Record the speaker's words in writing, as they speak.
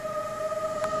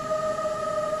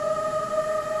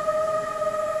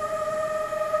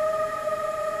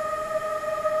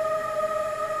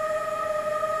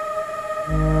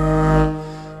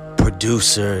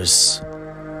Producers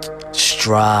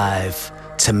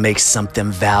strive to make something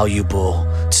valuable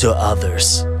to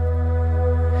others.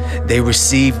 They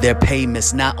receive their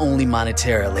payments not only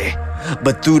monetarily,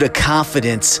 but through the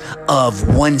confidence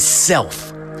of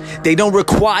oneself. They don't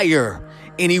require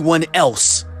anyone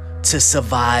else to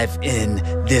survive in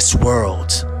this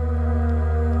world.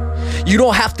 You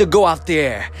don't have to go out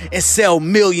there and sell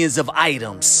millions of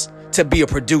items to be a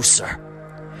producer.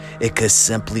 It could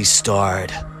simply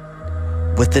start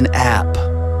with an app,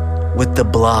 with the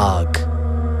blog.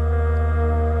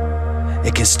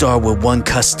 It can start with one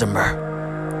customer.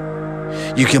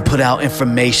 You can put out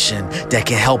information that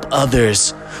can help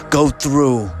others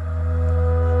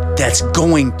that's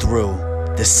going through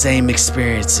the same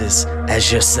experiences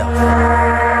as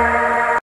yourself.